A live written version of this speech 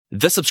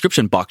The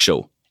Subscription Box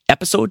Show,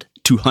 episode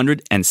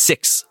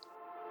 206.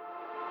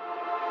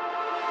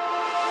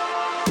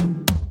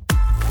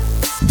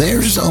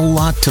 There's a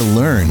lot to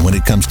learn when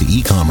it comes to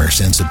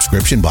e-commerce and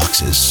subscription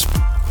boxes.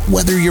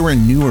 Whether you're a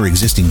new or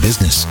existing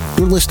business,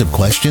 your list of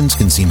questions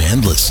can seem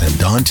endless and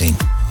daunting.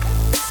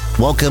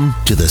 Welcome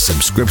to the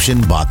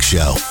Subscription Box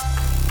Show,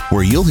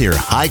 where you'll hear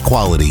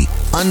high-quality,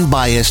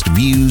 unbiased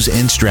views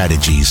and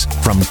strategies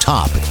from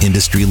top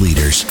industry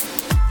leaders.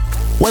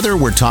 Whether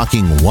we're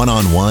talking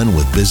one-on-one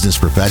with business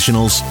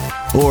professionals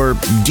or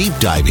deep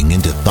diving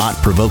into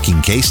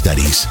thought-provoking case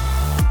studies,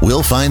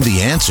 we'll find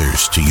the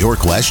answers to your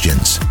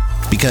questions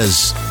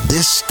because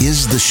this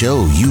is the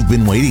show you've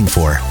been waiting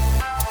for.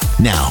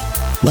 Now,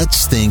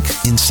 let's think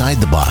inside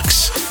the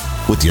box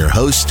with your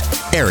host,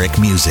 Eric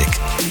Music.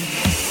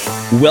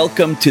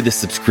 Welcome to the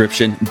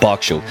Subscription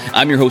Box Show.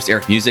 I'm your host,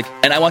 Eric Music,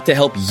 and I want to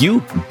help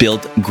you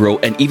build, grow,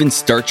 and even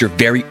start your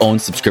very own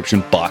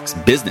subscription box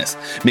business.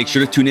 Make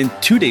sure to tune in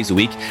 2 days a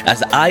week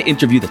as I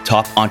interview the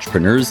top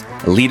entrepreneurs,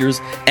 leaders,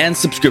 and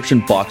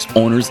subscription box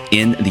owners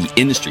in the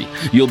industry.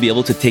 You'll be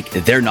able to take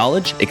their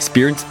knowledge,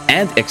 experience,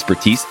 and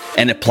expertise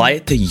and apply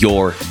it to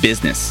your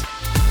business.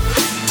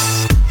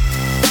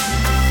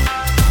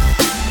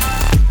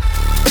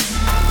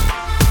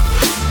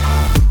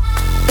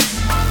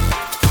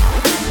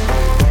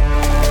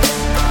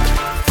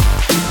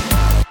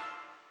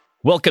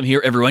 Welcome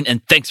here, everyone,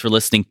 and thanks for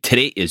listening.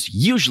 Today is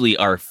usually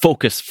our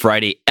Focus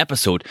Friday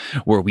episode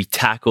where we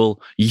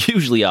tackle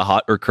usually a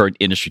hot or current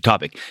industry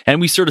topic, and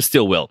we sort of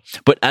still will.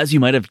 But as you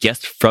might have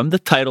guessed from the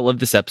title of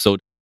this episode,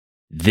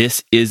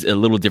 this is a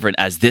little different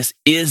as this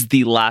is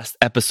the last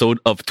episode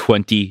of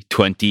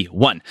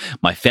 2021.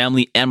 My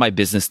family and my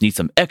business need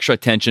some extra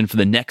attention for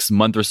the next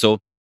month or so.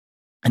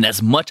 And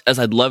as much as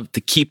I'd love to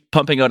keep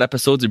pumping out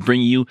episodes and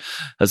bringing you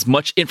as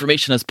much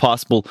information as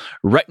possible,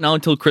 right now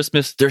until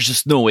Christmas, there's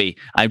just no way.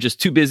 I'm just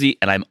too busy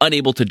and I'm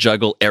unable to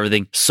juggle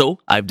everything. So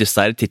I've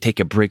decided to take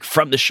a break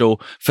from the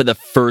show for the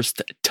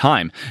first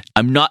time.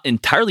 I'm not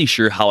entirely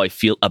sure how I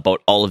feel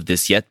about all of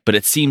this yet, but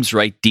it seems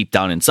right deep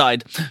down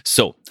inside.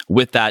 So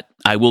with that,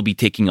 I will be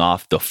taking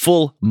off the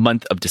full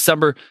month of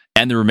December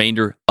and the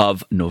remainder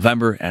of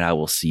November, and I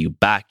will see you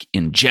back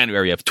in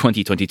January of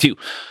 2022.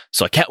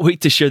 So I can't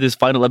wait to share this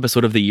final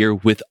episode of the year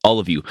with all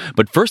of you.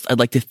 But first, I'd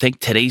like to thank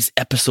today's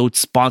episode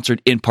sponsored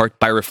in part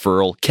by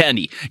Referral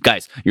Candy.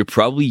 Guys, you're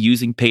probably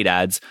using paid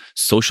ads,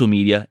 social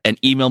media,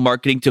 and email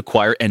marketing to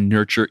acquire and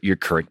nurture your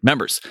current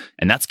members.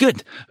 And that's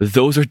good.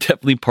 Those are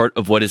definitely part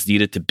of what is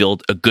needed to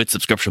build a good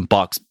subscription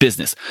box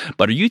business.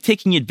 But are you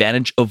taking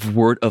advantage of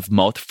word of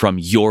mouth from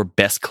your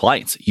best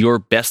clients, your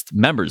best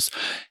members?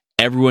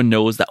 Everyone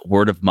knows that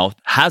word of mouth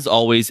has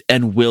always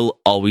and will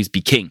always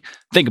be king.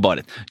 Think about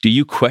it. Do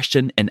you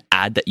question an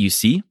ad that you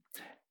see?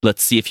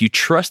 Let's see if you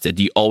trust it.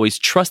 Do you always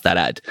trust that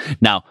ad?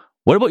 Now,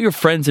 what about your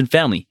friends and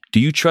family? Do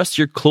you trust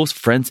your close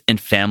friends and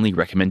family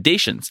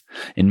recommendations?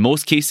 In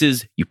most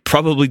cases, you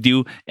probably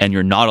do, and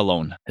you're not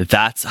alone.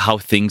 That's how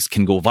things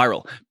can go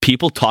viral.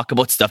 People talk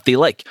about stuff they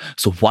like,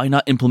 so why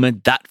not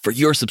implement that for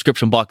your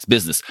subscription box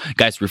business?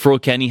 Guys,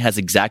 Referral Candy has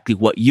exactly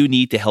what you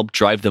need to help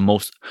drive the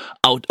most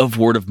out of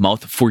word of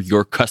mouth for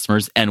your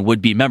customers and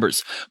would-be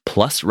members.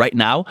 Plus, right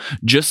now,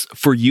 just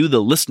for you,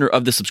 the listener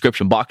of the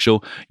Subscription Box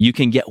Show, you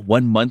can get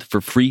 1 month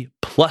for free,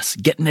 plus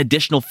get an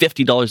additional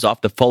 $50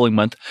 off the following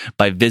month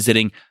by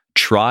visiting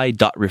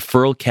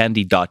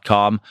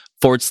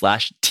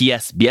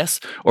try.referralcandy.com/TSBS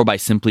or by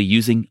simply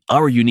using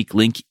our unique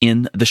link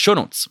in the show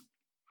notes.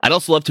 I'd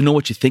also love to know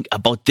what you think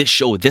about this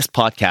show, this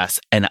podcast,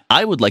 and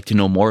I would like to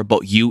know more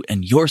about you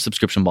and your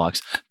subscription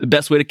box. The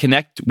best way to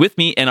connect with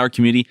me and our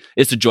community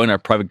is to join our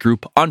private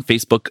group on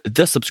Facebook,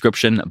 the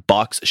Subscription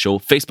Box Show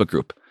Facebook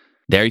group.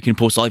 There you can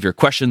post all of your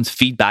questions,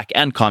 feedback,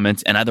 and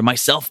comments, and either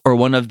myself or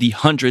one of the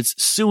hundreds,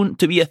 soon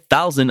to be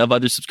 1,000 of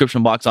other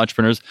subscription box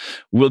entrepreneurs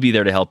will be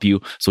there to help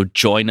you. So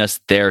join us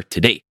there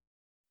today.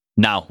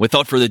 Now,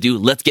 without further ado,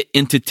 let's get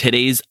into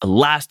today's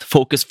last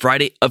Focus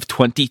Friday of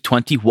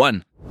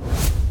 2021.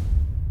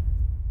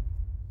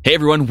 Hey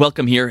everyone,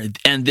 welcome here.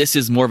 And this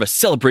is more of a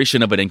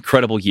celebration of an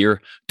incredible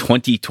year.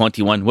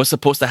 2021 was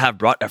supposed to have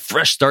brought a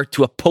fresh start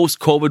to a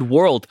post-COVID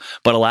world,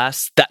 but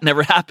alas, that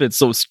never happened.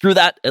 So screw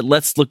that, and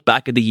let's look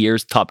back at the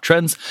year's top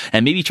trends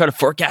and maybe try to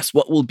forecast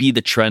what will be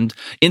the trend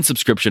in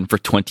subscription for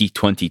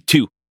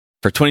 2022.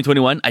 For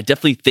 2021, I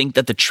definitely think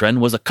that the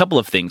trend was a couple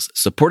of things.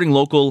 Supporting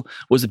local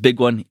was a big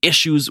one.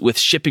 Issues with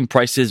shipping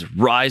prices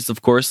rise,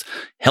 of course.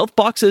 Health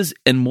boxes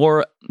and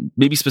more,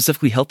 maybe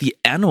specifically healthy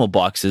animal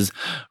boxes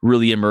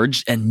really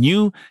emerged, and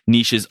new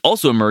niches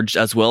also emerged,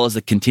 as well as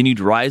a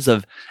continued rise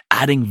of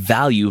adding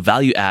value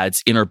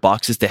adds in our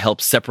boxes to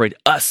help separate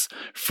us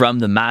from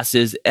the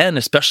masses and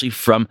especially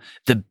from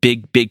the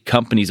big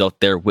companies out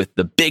there with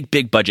the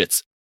big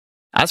budgets.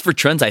 As for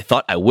trends I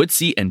thought I would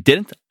see and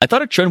didn't, I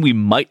thought a trend we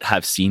might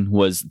have seen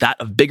was that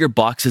of bigger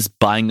boxes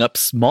buying up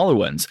smaller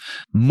ones.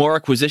 More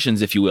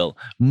acquisitions, if you will.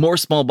 More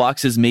small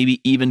boxes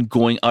maybe even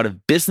going out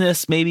of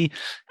business, maybe,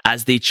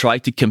 as they try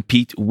to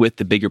compete with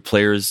the bigger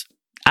players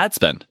ad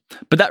spend.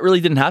 But that really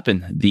didn't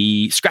happen.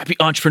 The scrappy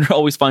entrepreneur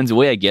always finds a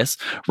way, I guess.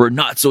 We're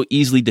not so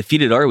easily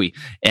defeated, are we?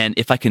 And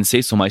if I can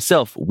say so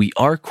myself, we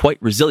are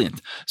quite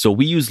resilient. So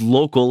we use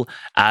local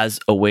as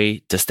a way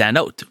to stand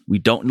out. We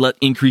don't let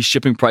increased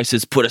shipping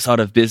prices put us out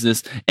of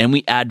business, and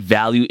we add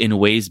value in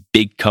ways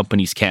big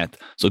companies can't.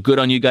 So good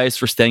on you guys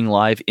for staying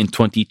alive in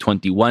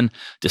 2021,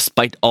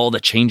 despite all the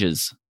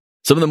changes.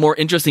 Some of the more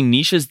interesting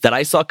niches that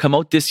I saw come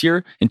out this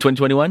year in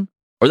 2021,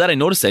 or that I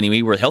noticed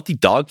anyway, were healthy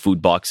dog food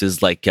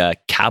boxes like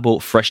Cabo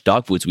Fresh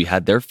Dog Foods. We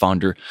had their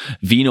founder,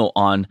 Vino,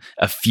 on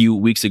a few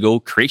weeks ago.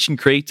 Creation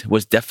Crate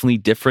was definitely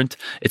different.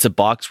 It's a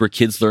box where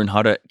kids learn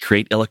how to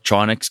create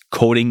electronics,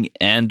 coding,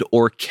 and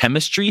or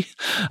chemistry.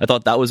 I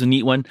thought that was a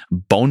neat one.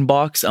 Bone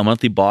Box, a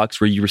monthly box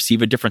where you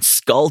receive a different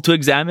skull to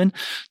examine.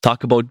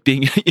 Talk about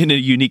being in a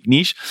unique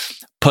niche.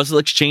 Puzzle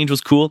Exchange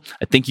was cool.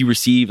 I think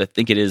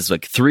it is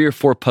like 3 or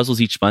 4 puzzles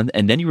each month,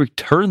 and then you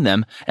return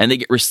them and they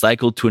get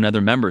recycled to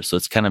another member. So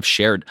it's kind of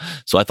shared.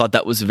 So I thought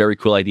that was a very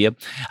cool idea.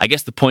 I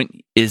guess the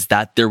point is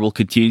that there will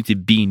continue to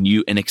be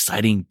new and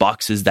exciting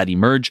boxes that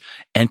emerge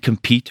and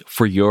compete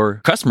for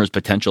your customers'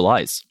 potential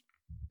eyes.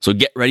 So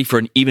get ready for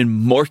an even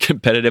more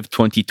competitive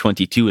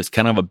 2022. It's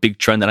kind of a big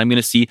trend that I'm going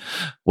to see.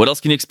 What else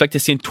can you expect to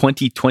see in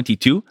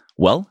 2022?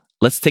 Well,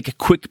 let's take a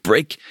quick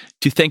break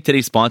to thank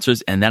today's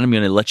sponsors, and then I'm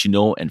going to let you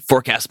know and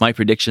forecast my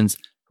predictions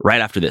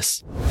right after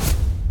this.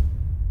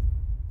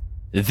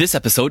 This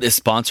episode is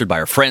sponsored by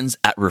our friends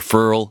at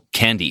Referral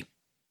Candy.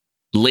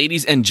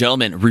 Ladies and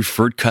gentlemen,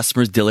 referred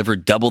customers deliver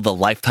double the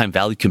lifetime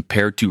value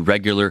compared to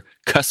regular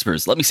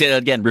customers. Let me say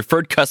that again.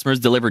 Referred customers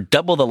deliver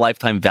double the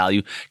lifetime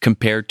value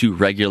compared to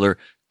regular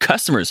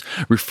customers.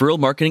 Referral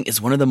marketing is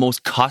one of the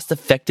most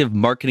cost-effective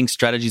marketing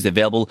strategies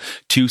available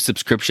to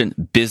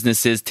subscription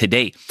businesses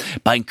today.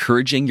 By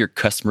encouraging your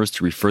customers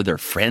to refer their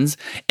friends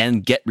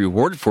and get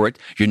rewarded for it,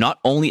 you're not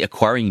only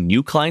acquiring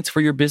new clients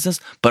for your business,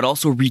 but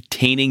also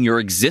retaining your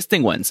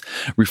existing ones.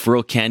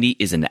 Referral Candy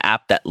is an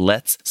app that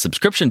lets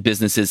subscription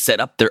businesses set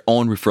up their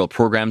own referral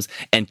programs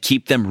and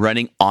keep them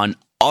running on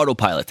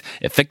autopilot,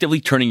 effectively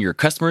turning your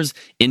customers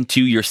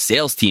into your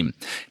sales team.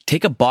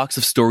 Take a Box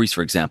of Stories,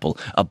 for example.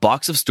 A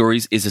Box of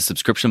Stories is a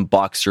subscription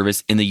box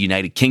service in the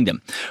United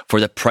Kingdom. For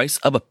the price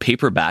of a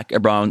paperback,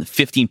 around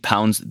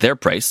 £15 their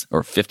price,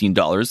 or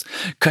 $15,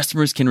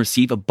 customers can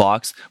receive a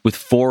box with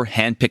 4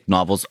 hand-picked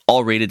novels,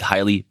 all rated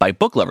highly by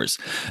book lovers.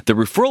 The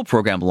referral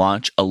program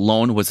launch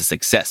alone was a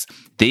success.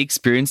 They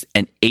experienced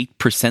an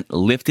 8%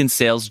 lift in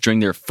sales during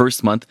their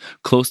first month.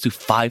 Close to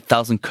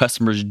 5,000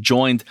 customers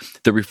joined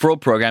the referral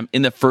program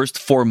in the first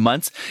 4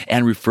 months,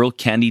 and Referral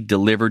Candy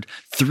delivered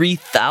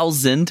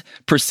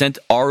 3,000%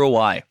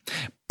 ROI.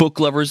 Book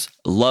lovers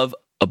love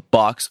a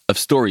box of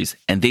stories,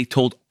 and they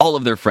told all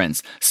of their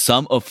friends,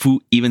 some of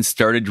who even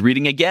started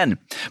reading again.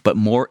 But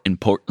most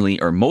importantly,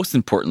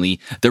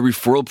 the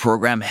referral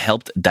program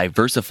helped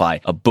diversify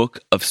a Book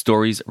of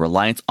Stories'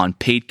 reliance on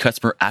paid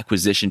customer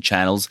acquisition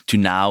channels to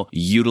now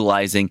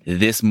utilizing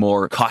this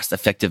more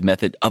cost-effective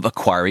method of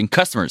acquiring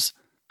customers.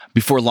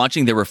 Before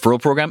launching their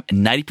referral program,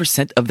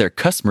 90% of their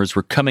customers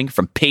were coming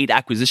from paid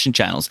acquisition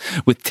channels,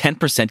 with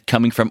 10%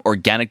 coming from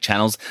organic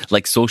channels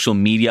like social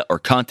media or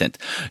content.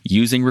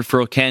 Using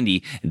Referral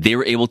Candy, they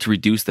were able to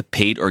reduce the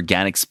paid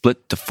organic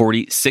split to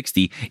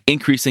 40-60,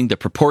 increasing the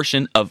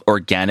proportion of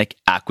organic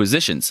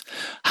acquisitions.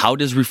 How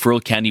does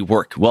Referral Candy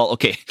work? Well,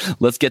 okay,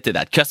 let's get to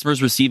that.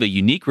 Customers receive a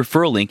unique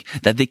referral link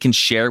that they can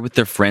share with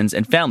their friends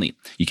and family.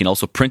 You can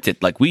also print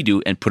it like we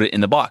do and put it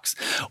in the box.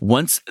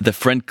 Once the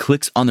friend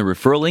clicks on the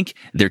referral link,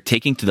 they're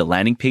taken to the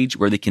landing page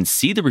where they can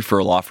see the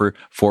referral offer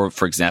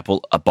for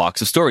example, a Box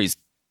of Stories.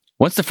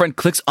 Once the friend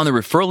clicks on the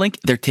referral link,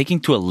 they're taken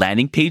to a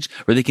landing page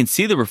where they can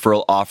see the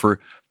referral offer.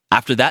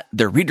 After that,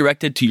 they're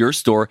redirected to your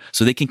store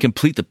so they can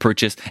complete the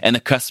purchase, and the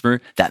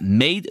customer that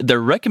made their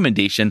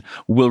recommendation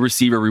will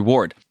receive a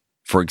reward.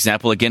 For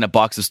example, again, a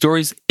Box of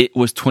Stories, it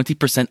was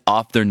 20%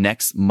 off their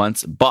next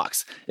month's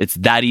box. It's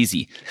that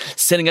easy.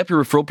 Setting up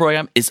your referral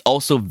program is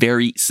also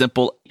very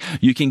simple.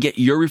 You can get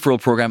your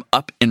referral program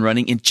up and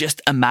running in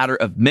just a matter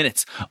of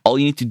minutes. All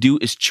you need to do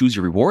is choose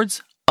your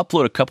rewards,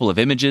 upload a couple of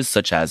images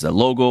such as a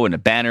logo and a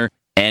banner,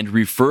 and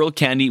Referral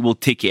Candy will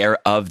take care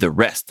of the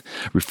rest.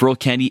 Referral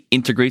Candy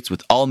integrates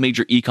with all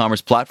major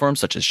e-commerce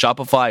platforms such as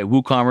Shopify,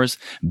 WooCommerce,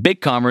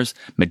 BigCommerce,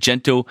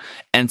 Magento,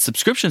 and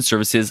subscription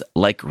services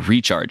like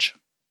Recharge.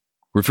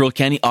 Referral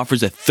Candy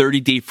offers a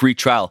 30-day free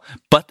trial,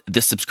 but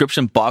the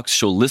subscription box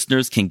show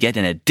listeners can get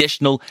an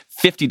additional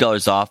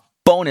 $50 off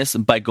bonus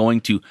by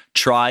going to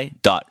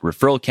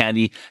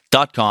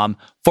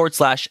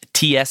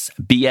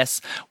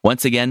try.referralcandy.com/TSBS.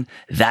 Once again,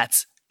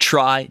 that's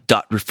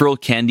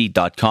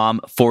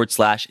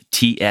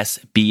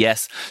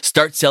try.referralcandy.com/TSBS.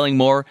 Start selling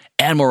more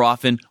and more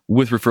often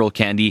with Referral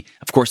Candy.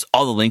 Of course,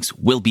 all the links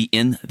will be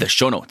in the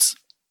show notes.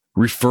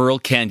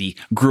 Referral Candy.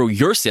 Grow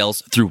your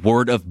sales through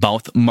word of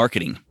mouth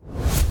marketing.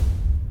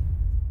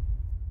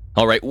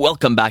 All right,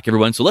 welcome back,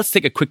 everyone. So let's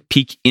take a quick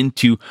peek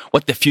into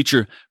what the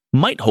future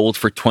might hold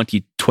for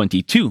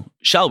 2022,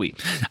 shall we?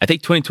 I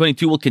think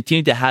 2022 will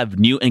continue to have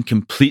new and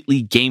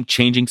completely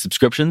game-changing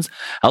subscriptions.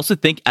 I also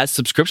think as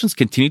subscriptions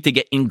continue to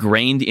get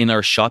ingrained in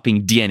our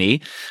shopping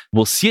DNA,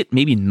 we'll see it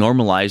maybe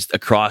normalized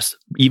across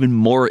even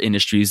more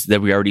industries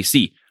that we already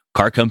see.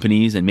 Car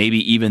companies and maybe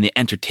even the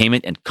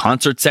entertainment and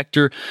concert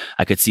sector.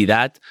 I could see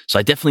that. So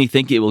I definitely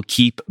think it will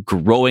keep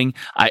growing.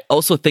 I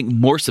also think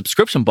more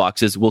subscription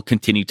boxes will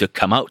continue to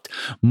come out.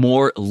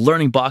 More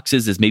learning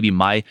boxes is maybe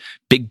my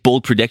big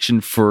bold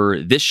prediction for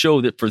this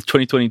show that for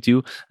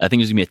 2022. I think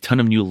there's gonna be a ton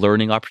of new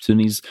learning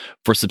opportunities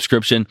for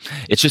subscription.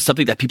 It's just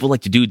something that people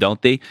like to do,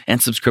 don't they?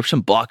 And subscription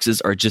boxes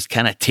are just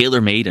kind of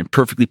tailor-made and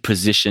perfectly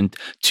positioned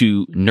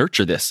to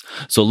nurture this.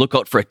 So look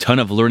out for a ton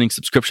of learning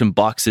subscription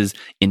boxes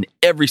in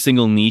every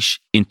single niche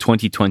in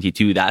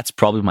 2022. That's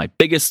probably my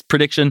biggest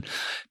prediction.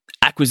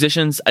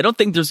 Acquisitions, I don't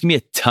think there's going to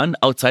be a ton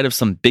outside of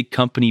some big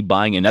company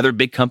buying another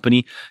big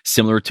company,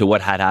 similar to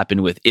what had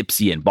happened with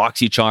Ipsy and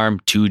BoxyCharm,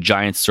 two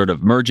giants sort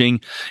of merging.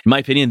 In my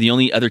opinion, the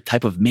only other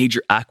type of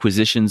major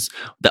acquisitions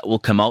that will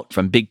come out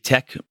from big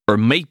tech, or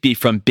might be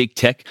from big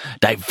tech,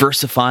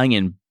 diversifying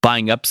and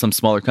buying up some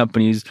smaller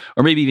companies,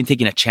 or maybe even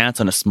taking a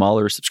chance on a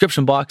smaller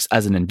subscription box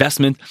as an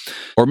investment.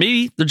 Or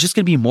maybe they're just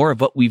going to be more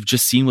of what we've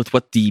just seen with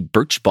what the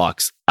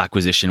Birchbox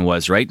acquisition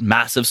was, right?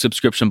 Massive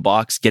subscription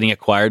box getting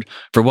acquired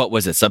for what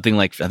was it? Something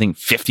like, I think,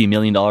 $50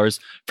 million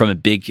from a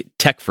big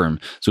tech firm.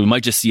 So we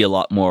might just see a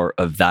lot more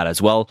of that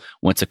as well.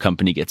 Once a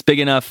company gets big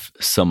enough,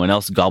 someone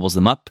else gobbles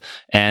them up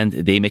and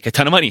they make a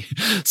ton of money.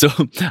 So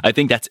I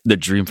think that's the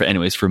dream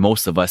for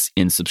most of us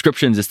in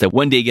subscriptions, is that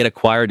one day get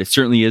acquired. It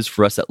certainly is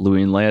for us at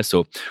Louis and Leia.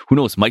 So who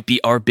knows, might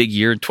be our big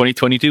year in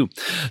 2022.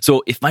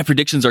 So if my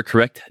predictions are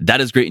correct,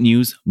 that is great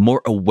news.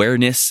 More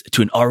awareness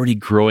to an already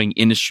growing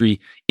industry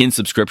in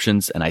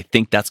subscriptions. And I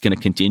think that's going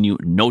to continue.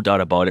 No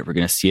doubt about it. We're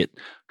going to see it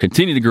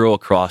continue to grow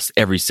across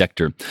every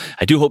sector.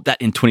 I do hope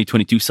that in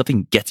 2022,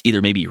 something gets either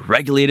maybe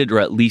regulated or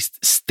at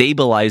least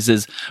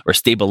stabilized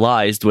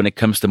when it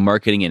comes to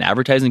marketing and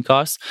advertising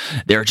costs.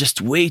 There are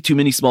just way too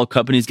many small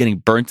companies getting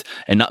burnt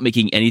and not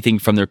making anything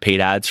from their paid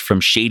ads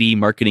from shady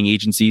marketing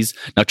agencies.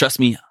 Now, trust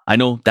me, I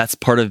know that's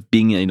part of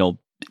being an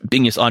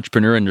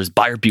entrepreneur, and there's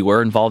buyer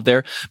beware involved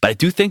there. But I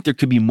do think there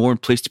could be more in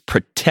place to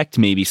protect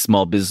maybe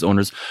small business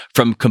owners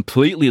from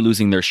completely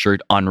losing their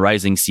shirt on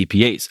rising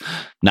CPAs.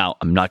 Now,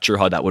 I'm not sure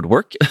how that would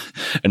work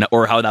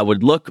or how that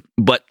would look,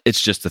 but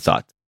it's just a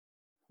thought.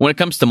 When it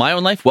comes to my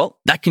own life, well,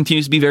 that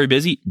continues to be very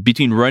busy.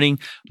 Between running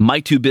my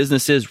two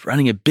businesses,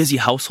 running a busy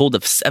household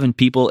of 7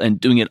 people,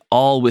 and doing it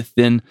all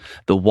within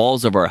the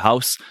walls of our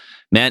house,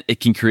 man, it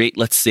can create,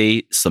 let's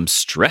say, some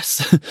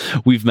stress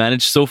we've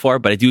managed so far,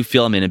 but I do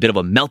feel I'm in a bit of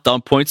a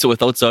meltdown point. So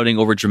without sounding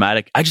over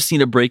dramatic, I just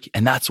need a break.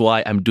 And that's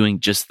why I'm doing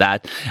just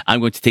that.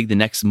 I'm going to take the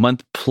next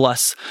month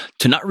plus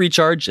to not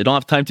recharge. I don't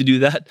have time to do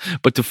that,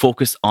 but to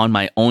focus on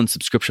my own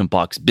subscription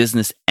box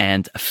business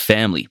and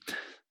family.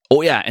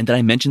 Oh yeah, and did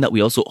I mention that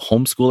we also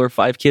homeschool our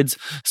 5 kids?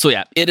 So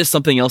yeah, it is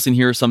something else in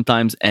here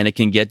sometimes, and it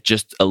can get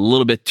just a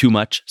little bit too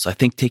much. So I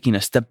think taking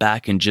a step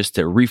back and just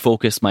to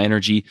refocus my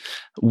energy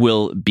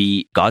will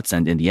be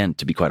godsend in the end,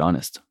 to be quite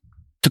honest.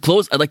 To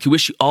close, I'd like to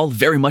wish you all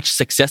very much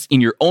success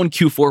in your own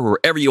Q4,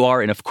 wherever you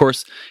are. And of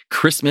course,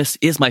 Christmas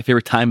is my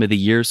favorite time of the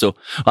year. So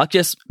I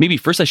guess maybe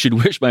first I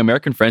should wish my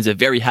American friends a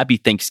very happy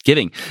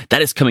Thanksgiving.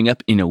 That is coming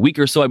up in a week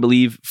or so, I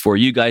believe, for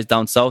you guys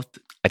down south.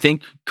 I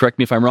think, correct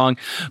me if I'm wrong,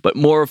 but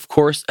more, of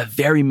course, a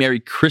very Merry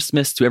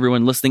Christmas to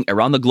everyone listening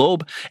around the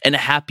globe, and a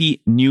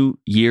Happy New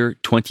Year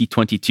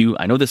 2022.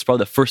 I know this is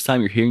probably the first time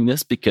you're hearing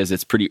this because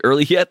it's pretty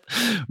early yet,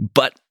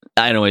 but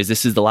anyways,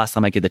 this is the last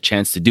time I get the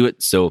chance to do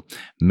it. So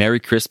Merry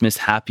Christmas,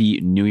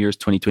 Happy New Year's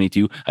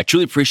 2022. I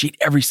truly appreciate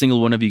every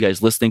single one of you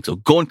guys listening. So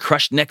go and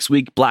crush next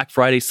week, Black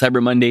Friday,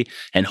 Cyber Monday,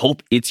 and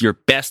hope it's your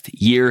best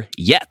year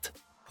yet.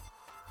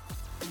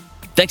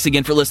 Thanks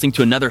again for listening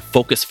to another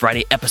Focus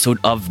Friday episode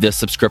of the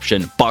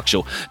Subscription Box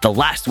Show, the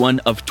last one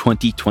of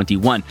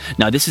 2021.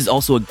 Now, this is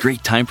also a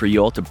great time for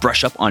you all to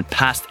brush up on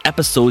past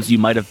episodes you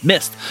might have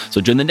missed. So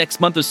during the next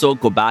month or so,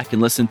 go back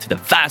and listen to the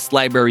vast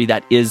library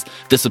that is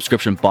the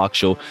Subscription Box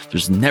Show.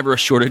 There's never a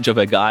shortage of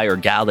a guy or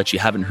gal that you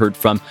haven't heard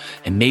from,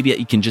 and maybe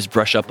you can just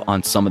brush up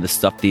on some of the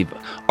stuff they've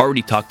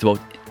already talked about.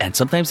 And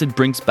sometimes it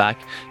brings back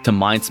to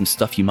mind some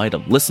stuff you might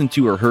have listened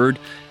to or heard,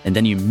 and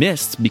then you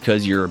missed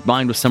because your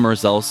mind was somewhere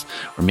else,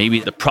 or maybe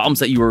the problems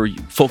that you were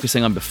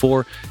focusing on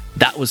before,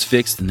 that was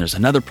fixed, and there's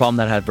another problem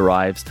that had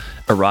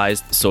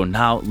arisen. So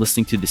now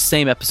listening to the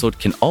same episode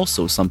can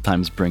also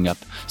sometimes bring up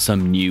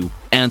some new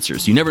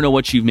answers. You never know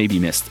what you've maybe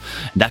missed.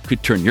 That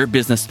could turn your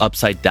business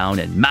upside down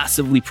and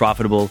massively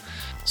profitable.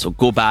 So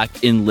go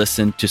back and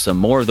listen to some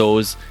more of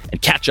those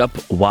and catch up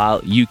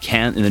while you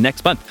can in the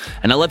next month.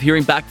 And I love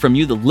hearing back from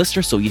you, the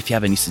listener. So if you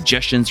have any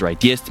suggestions or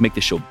ideas to make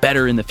the show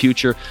better in the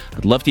future,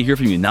 I'd love to hear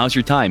from you. Now's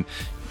your time.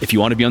 If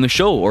you want to be on the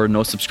show or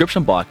no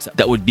subscription box,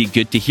 that would be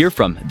good to hear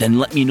from. Then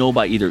let me know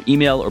by either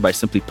email or by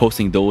simply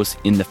posting those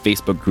in the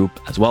Facebook group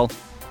as well.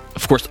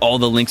 Of course, all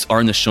the links are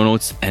in the show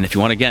notes. And if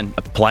you want to, again,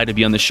 apply to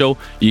be on the show,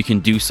 you can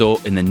do so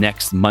in the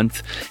next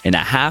month and a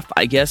half,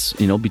 I guess.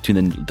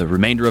 Between the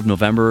remainder of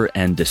November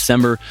and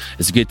December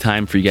is a good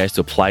time for you guys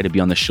to apply to be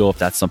on the show if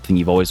that's something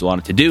you've always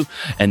wanted to do,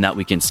 and that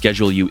we can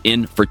schedule you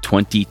in for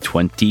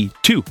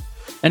 2022.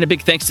 And a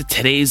big thanks to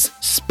today's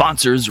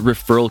sponsors,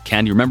 Referral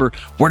Candy. Remember,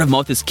 word of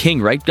mouth is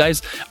king, right,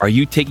 guys? Are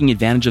you taking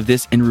advantage of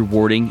this and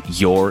rewarding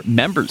your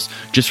members?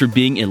 Just for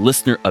being a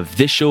listener of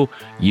this show,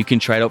 you can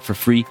try it out for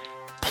free.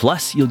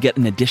 Plus, you'll get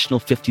an additional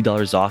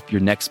 $50 off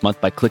your next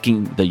month by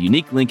clicking the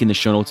unique link in the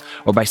show notes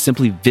or by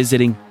simply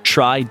visiting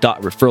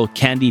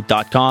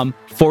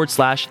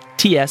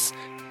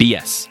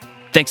try.referralcandy.com/TSBS.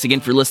 Thanks again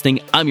for listening.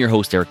 I'm your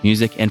host, Eric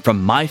Music, and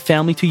from my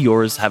family to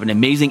yours, have an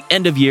amazing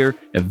end of year,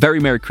 a very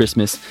Merry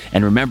Christmas,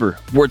 and remember,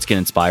 words can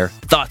inspire,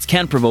 thoughts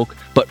can provoke,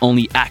 but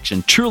only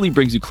action truly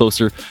brings you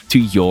closer to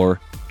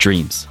your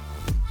dreams.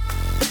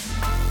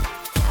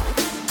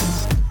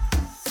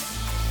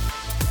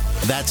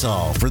 That's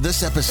all for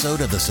this episode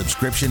of the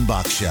Subscription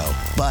Box Show,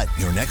 but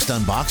your next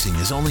unboxing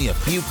is only a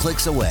few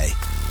clicks away.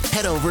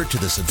 Head over to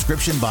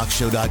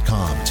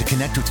thesubscriptionboxshow.com to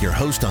connect with your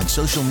host on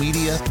social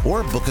media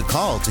or book a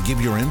call to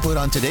give your input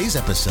on today's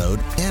episode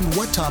and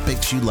what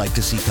topics you'd like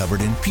to see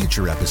covered in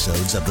future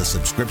episodes of the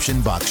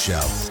Subscription Box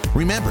Show.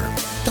 Remember,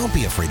 don't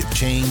be afraid of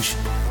change.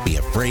 Be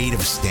afraid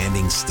of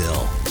standing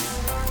still.